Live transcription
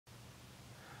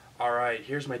Alright,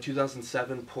 here's my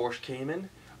 2007 Porsche Cayman.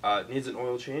 It needs an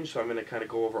oil change, so I'm going to kind of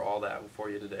go over all that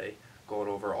for you today. Going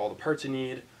over all the parts you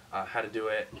need, how to do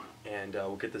it, and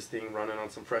we'll get this thing running on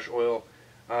some fresh oil.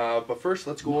 But first,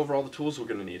 let's go over all the tools we're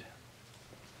going to need.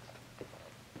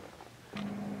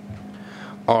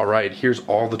 Alright, here's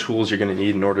all the tools you're going to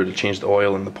need in order to change the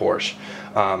oil in the Porsche.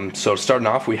 So starting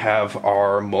off, we have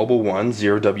our Mobil 1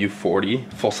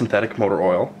 0W40 full synthetic motor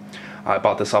oil. I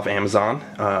bought this off Amazon.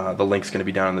 The link's going to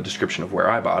be down in the description of where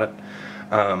I bought it.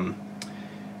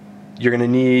 You're going to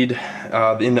need,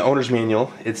 in the owner's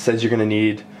manual, it says you're going to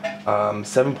need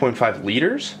 7.5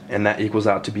 liters, and that equals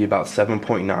out to be about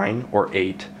 7.9 or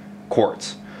 8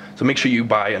 quarts. So make sure you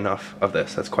buy enough of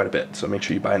this. That's quite a bit, so make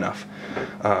sure you buy enough.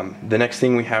 The next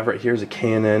thing we have right here is a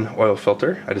K&N oil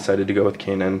filter. I decided to go with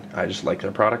K&N. I just like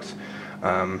their products.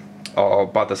 I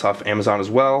bought this off Amazon as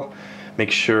well.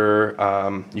 Make sure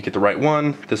you get the right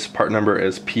one. This part number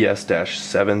is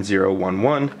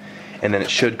PS-7011, and then it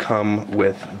should come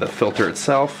with the filter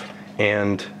itself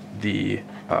and the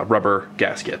rubber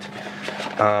gasket.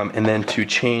 And then to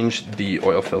change the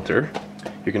oil filter,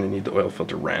 you're going to need the oil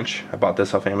filter wrench. I bought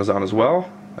this off Amazon as well.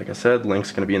 Like I said,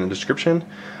 link's going to be in the description.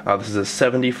 This is a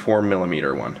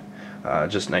 74mm one.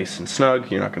 Just nice and snug.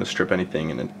 You're not going to strip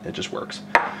anything, and it just works.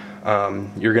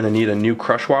 You're going to need a new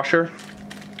crush washer.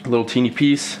 A little teeny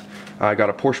piece. I got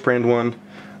a Porsche brand one,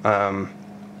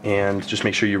 and just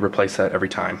make sure you replace that every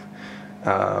time.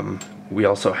 We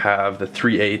also have the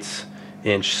 3/8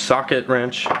 inch socket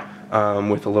wrench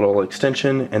with a little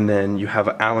extension, and then you have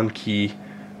an Allen key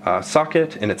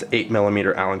socket, and it's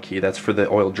 8mm Allen key. That's for the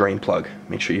oil drain plug.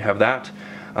 Make sure you have that.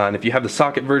 And if you have the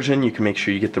socket version, you can make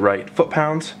sure you get the right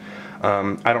foot-pounds.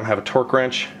 I don't have a torque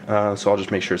wrench, so I'll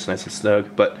just make sure it's nice and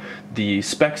snug, but the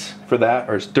specs for that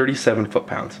are 37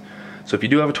 foot-pounds. So if you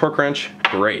do have a torque wrench,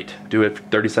 great, do it for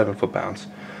 37 foot-pounds.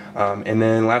 And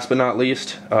then last but not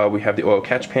least, we have the oil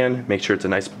catch pan. Make sure it's a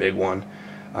nice big one,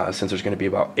 since there's going to be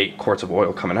about 8 quarts of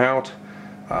oil coming out.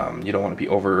 You don't want to be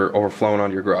overflowing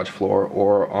onto your garage floor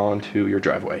or onto your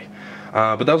driveway.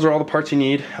 But those are all the parts you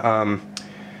need.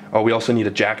 We also need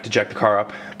a jack to jack the car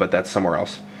up, but that's somewhere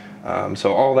else.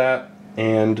 So all that,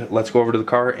 and let's go over to the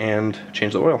car and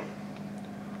change the oil.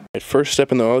 First step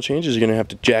in the oil change is you're going to have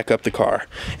to jack up the car.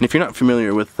 And if you're not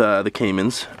familiar with the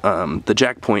Caymans, the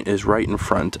jack point is right in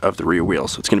front of the rear wheel,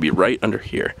 so it's going to be right under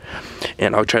here.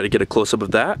 And I'll try to get a close-up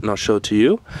of that, and I'll show it to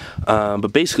you.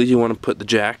 But basically, you want to put the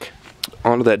jack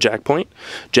onto that jack point,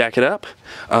 jack it up,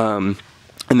 and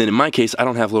then in my case, I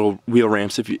don't have little wheel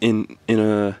ramps. If you, in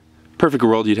a perfect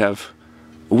world, you'd have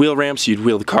wheel ramps, you'd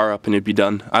wheel the car up and it'd be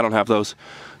done. I don't have those,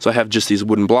 so I have just these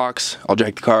wooden blocks. I'll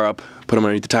jack the car up, put them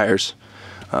underneath the tires,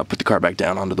 put the car back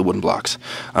down onto the wooden blocks.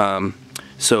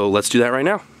 So let's do that right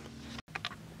now.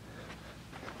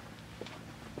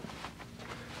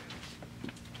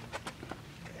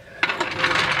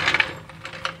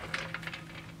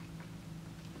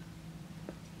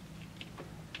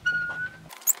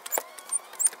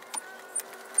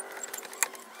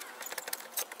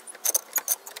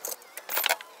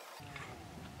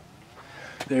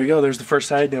 There you go, there's the first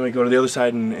side. Then we go to the other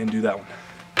side and do that one.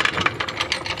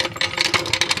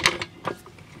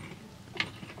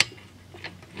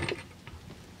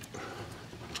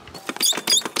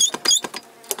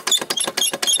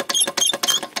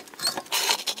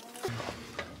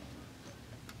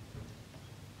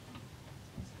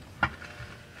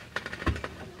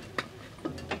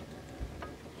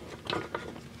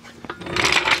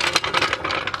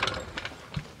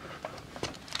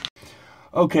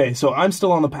 Okay, so I'm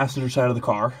still on the passenger side of the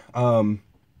car. I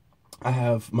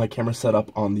have my camera set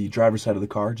up on the driver's side of the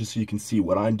car just so you can see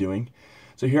what I'm doing.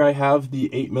 So here I have the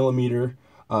 8mm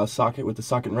socket with the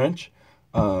socket wrench,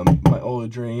 my oil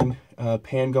drain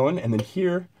pan going, and then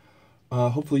here,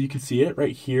 hopefully you can see it,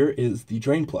 right here is the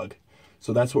drain plug.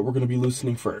 So that's what we're going to be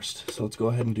loosening first. So let's go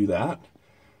ahead and do that.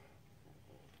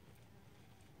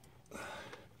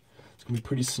 It's going to be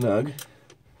pretty snug.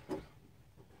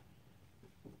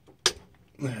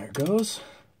 There it goes.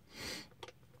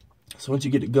 So once you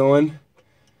get it going,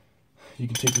 you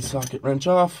can take the socket wrench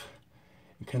off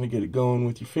and kind of get it going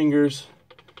with your fingers.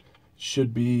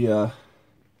 Should be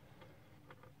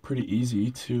pretty easy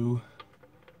to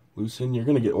loosen. You're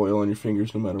going to get oil on your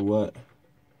fingers no matter what.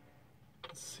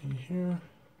 Let's see here.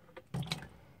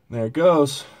 There it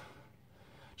goes.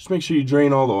 Just make sure you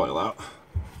drain all the oil out.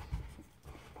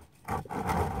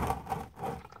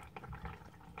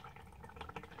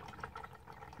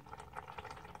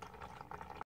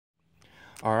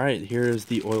 Alright, here is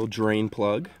the oil drain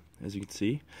plug, as you can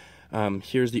see.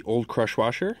 Here's the old crush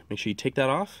washer. Make sure you take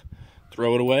that off,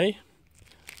 throw it away,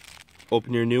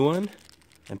 open your new one,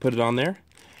 and put it on there.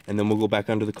 and then we'll go back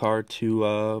under the car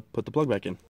to put the plug back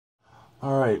in.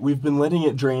 All right, we've been letting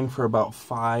it drain for about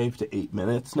 5 to 8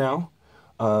 minutes now.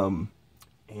 And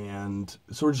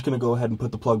so we're just going to go ahead and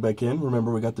put the plug back in.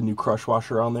 Remember, we got the new crush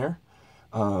washer on there.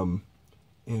 And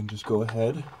just go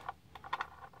ahead.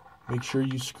 Make sure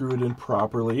you screw it in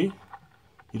properly.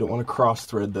 You don't want to cross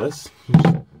thread this.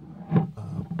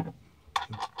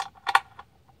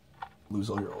 Lose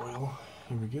all your oil.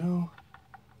 Here we go.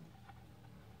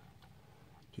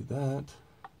 Do that.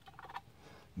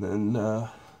 And then,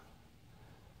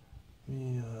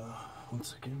 1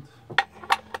 second.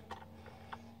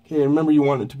 Okay, remember you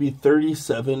want it to be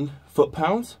 37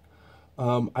 foot-pounds.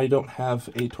 I don't have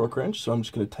a torque wrench, so I'm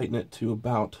just going to tighten it to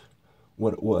about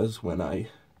what it was when I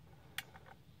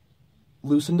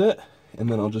loosened it. And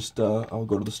then I'll just, I'll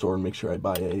go to the store and make sure I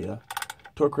buy a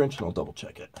torque wrench, and I'll double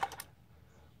check it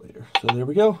later. So there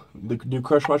we go. The new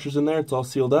crush washer's in there. It's all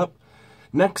sealed up.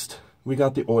 Next, we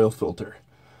got the oil filter.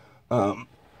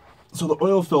 So the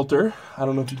oil filter, I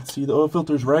don't know if you can see, the oil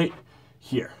filter's right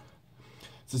here.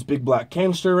 It's this big black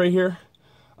canister right here.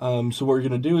 So what we're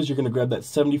going to do is you're going to grab that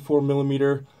 74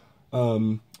 millimeter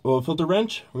oil filter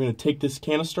wrench. We're going to take this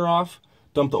canister off,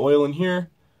 dump the oil in here,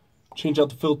 change out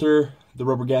the filter, the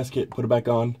rubber gasket, put it back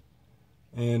on,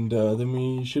 and then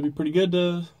we should be pretty good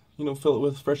to, you know, fill it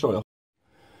with fresh oil.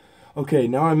 Okay,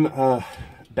 now I'm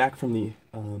back from the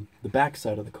back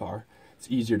side of the car. It's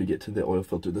easier to get to the oil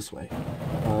filter this way.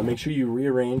 Make sure you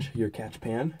rearrange your catch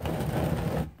pan.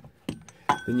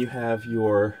 Then you have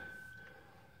your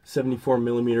 74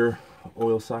 millimeter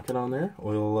oil socket on there,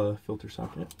 oil filter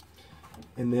socket.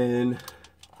 And then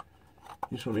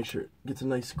you just want to make sure it gets a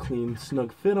nice, clean,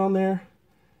 snug fit on there.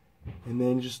 And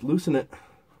then you just loosen it.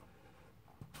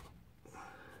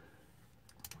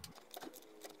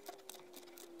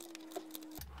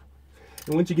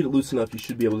 And once you get it loose enough, you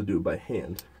should be able to do it by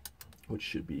hand, which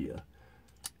should be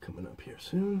coming up here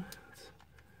soon.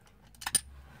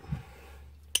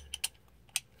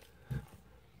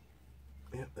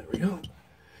 Yep, there we go.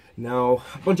 Now,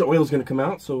 a bunch of oil is going to come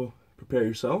out, so prepare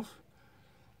yourself.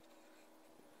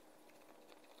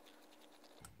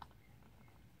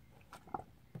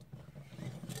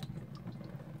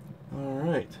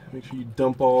 Alright, make sure you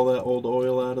dump all that old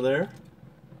oil out of there.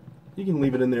 You can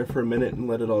leave it in there for a minute and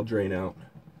let it all drain out.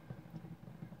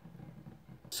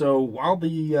 So while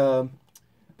the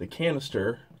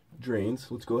canister drains,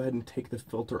 let's go ahead and take the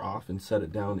filter off and set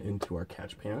it down into our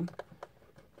catch pan.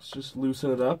 Let's just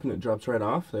loosen it up and it drops right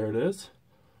off. There it is.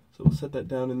 So we'll set that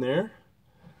down in there.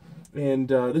 And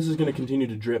this is going to continue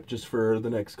to drip just for the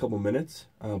next couple minutes,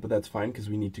 but that's fine because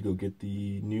we need to go get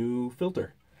the new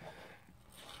filter.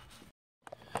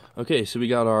 Okay, so we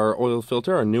got our oil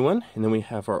filter, our new one, and then we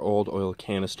have our old oil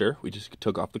canister we just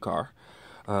took off the car.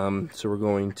 So we're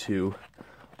going to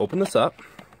open this up.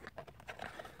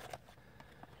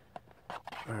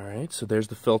 Alright, so there's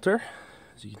the filter,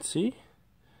 as you can see.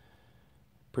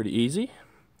 Pretty easy.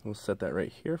 We'll set that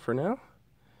right here for now.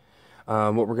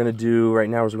 What we're going to do right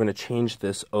now is we're going to change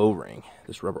this O-ring,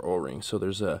 this rubber O-ring. So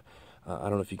there's a, I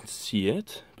don't know if you can see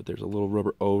it, but there's a little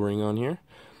rubber O-ring on here.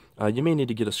 You may need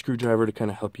to get a screwdriver to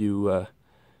kind of help you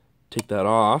take that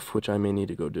off, which I may need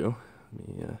to go do.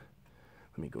 Let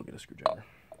me go get a screwdriver.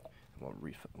 We'll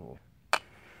refill.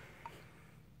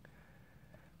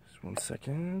 Just 1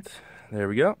 second. There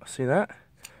we go. See that?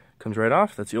 Comes right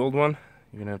off. That's the old one.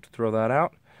 You're gonna have to throw that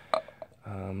out.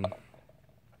 Let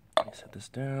me set this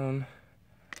down.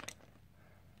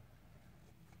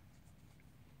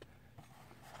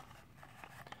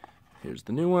 Here's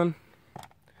the new one.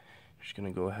 You're just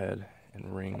going to go ahead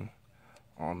and ring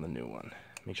on the new one.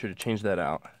 Make sure to change that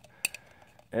out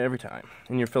every time.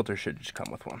 And your filter should just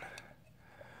come with one.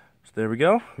 So there we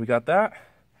go. We got that.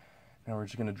 Now we're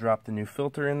just going to drop the new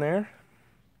filter in there.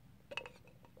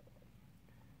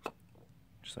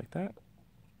 Just like that.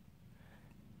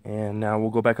 And now we'll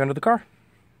go back under the car.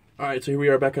 Alright, so here we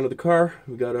are back under the car.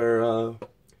 We got our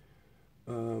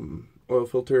oil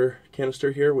filter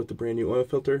canister here with the brand new oil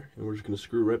filter. And we're just going to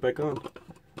screw right back on.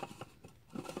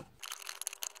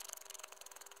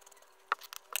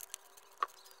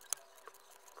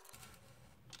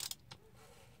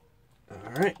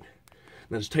 Alright,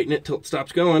 now just tighten it till it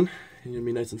stops going, and you'll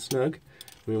be nice and snug.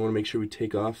 We want to make sure we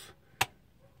take off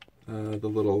the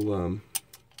little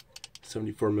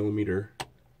 74 millimeter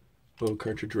oil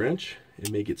cartridge wrench.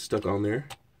 It may get stuck on there,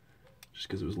 just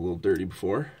because it was a little dirty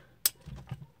before.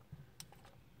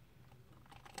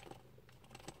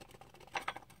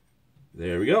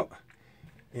 There we go.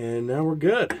 And now we're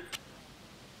good.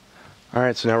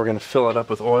 Alright, so now we're going to fill it up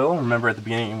with oil. Remember at the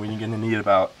beginning we're going to need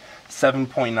about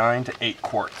 7.9 to 8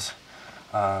 quarts.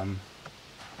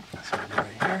 So right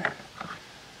here.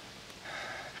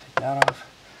 Take that off.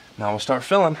 Now we'll start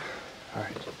filling. All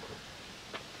right.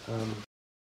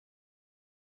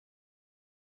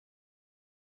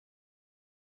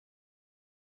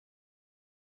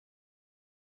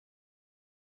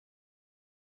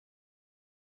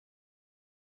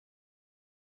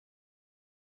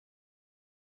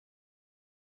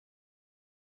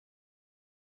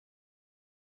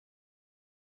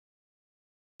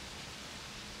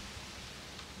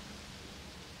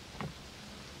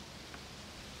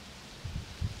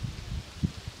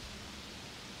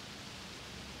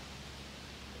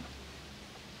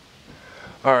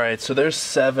 Alright, so there's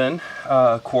 7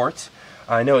 quarts.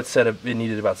 I know it said it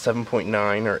needed about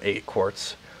 7.9 or 8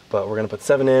 quarts, but we're going to put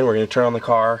 7 in, we're going to turn on the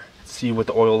car, see what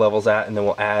the oil level's at, and then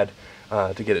we'll add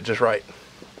to get it just right.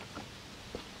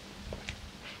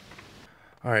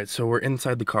 Alright, so we're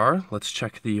inside the car. Let's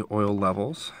check the oil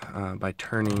levels by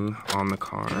turning on the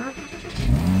car,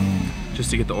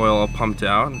 just to get the oil all pumped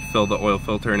out and fill the oil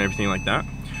filter and everything like that.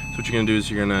 So what you're going to do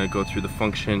is you're going to go through the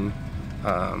function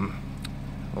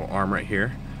little arm right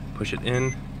here, push it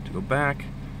in to go back.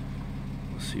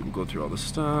 Let's see, we'll go through all this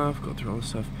stuff, go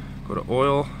to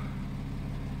oil.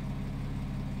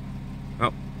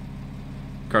 Oh,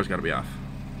 car's got to be off.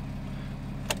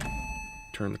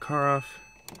 Turn the car off,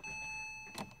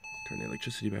 turn the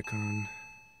electricity back on.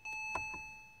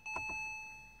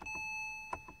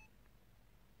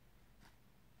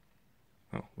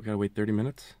 Oh, we gotta wait 30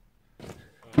 minutes?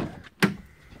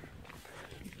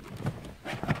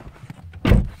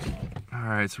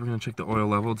 Alright, so we're going to check the oil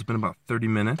level. It's been about 30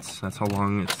 minutes. That's how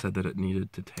long it said that it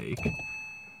needed to take.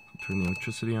 Turn the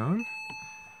electricity on.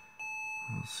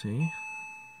 We'll see.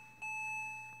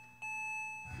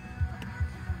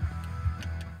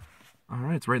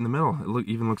 Alright, it's right in the middle. It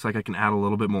even looks like I can add a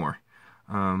little bit more.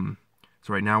 So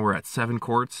right now we're at 7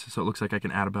 quarts, so it looks like I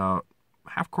can add about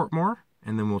half quart more,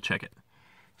 and then we'll check it.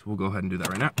 So we'll go ahead and do that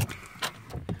right now.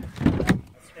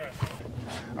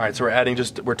 Alright, so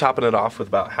we're topping it off with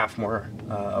about half more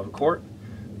of a quart.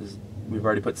 We've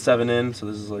already put 7 in, so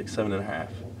this is like 7.5.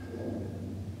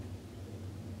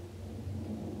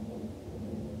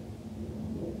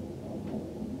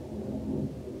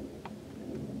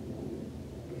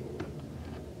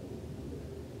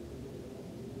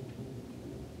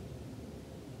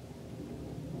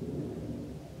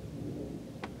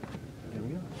 There we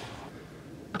go.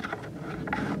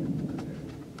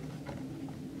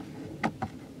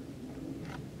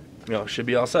 Should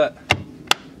be all set.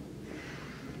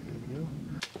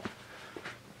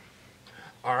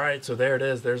 Alright, so there it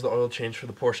is. There's the oil change for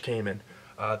the Porsche Cayman.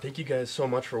 Thank you guys so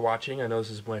much for watching. I know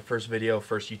this is my first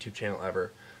YouTube channel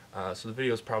ever. So the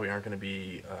videos probably aren't going to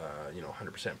be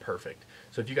 100% perfect.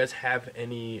 So if you guys have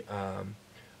any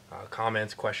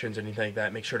comments, questions, anything like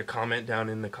that, make sure to comment down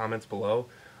in the comments below.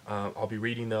 I'll be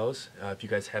reading those. If you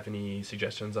guys have any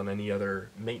suggestions on any other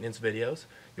maintenance videos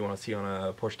you want to see on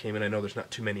a Porsche Cayman, I know there's not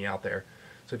too many out there.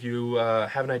 So if you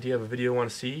have an idea of a video you want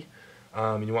to see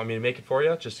and you want me to make it for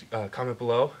you, just comment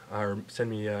below or send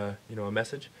me a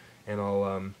message, and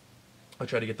I'll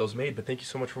try to get those made. But thank you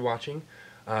so much for watching,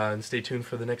 and stay tuned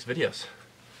for the next videos.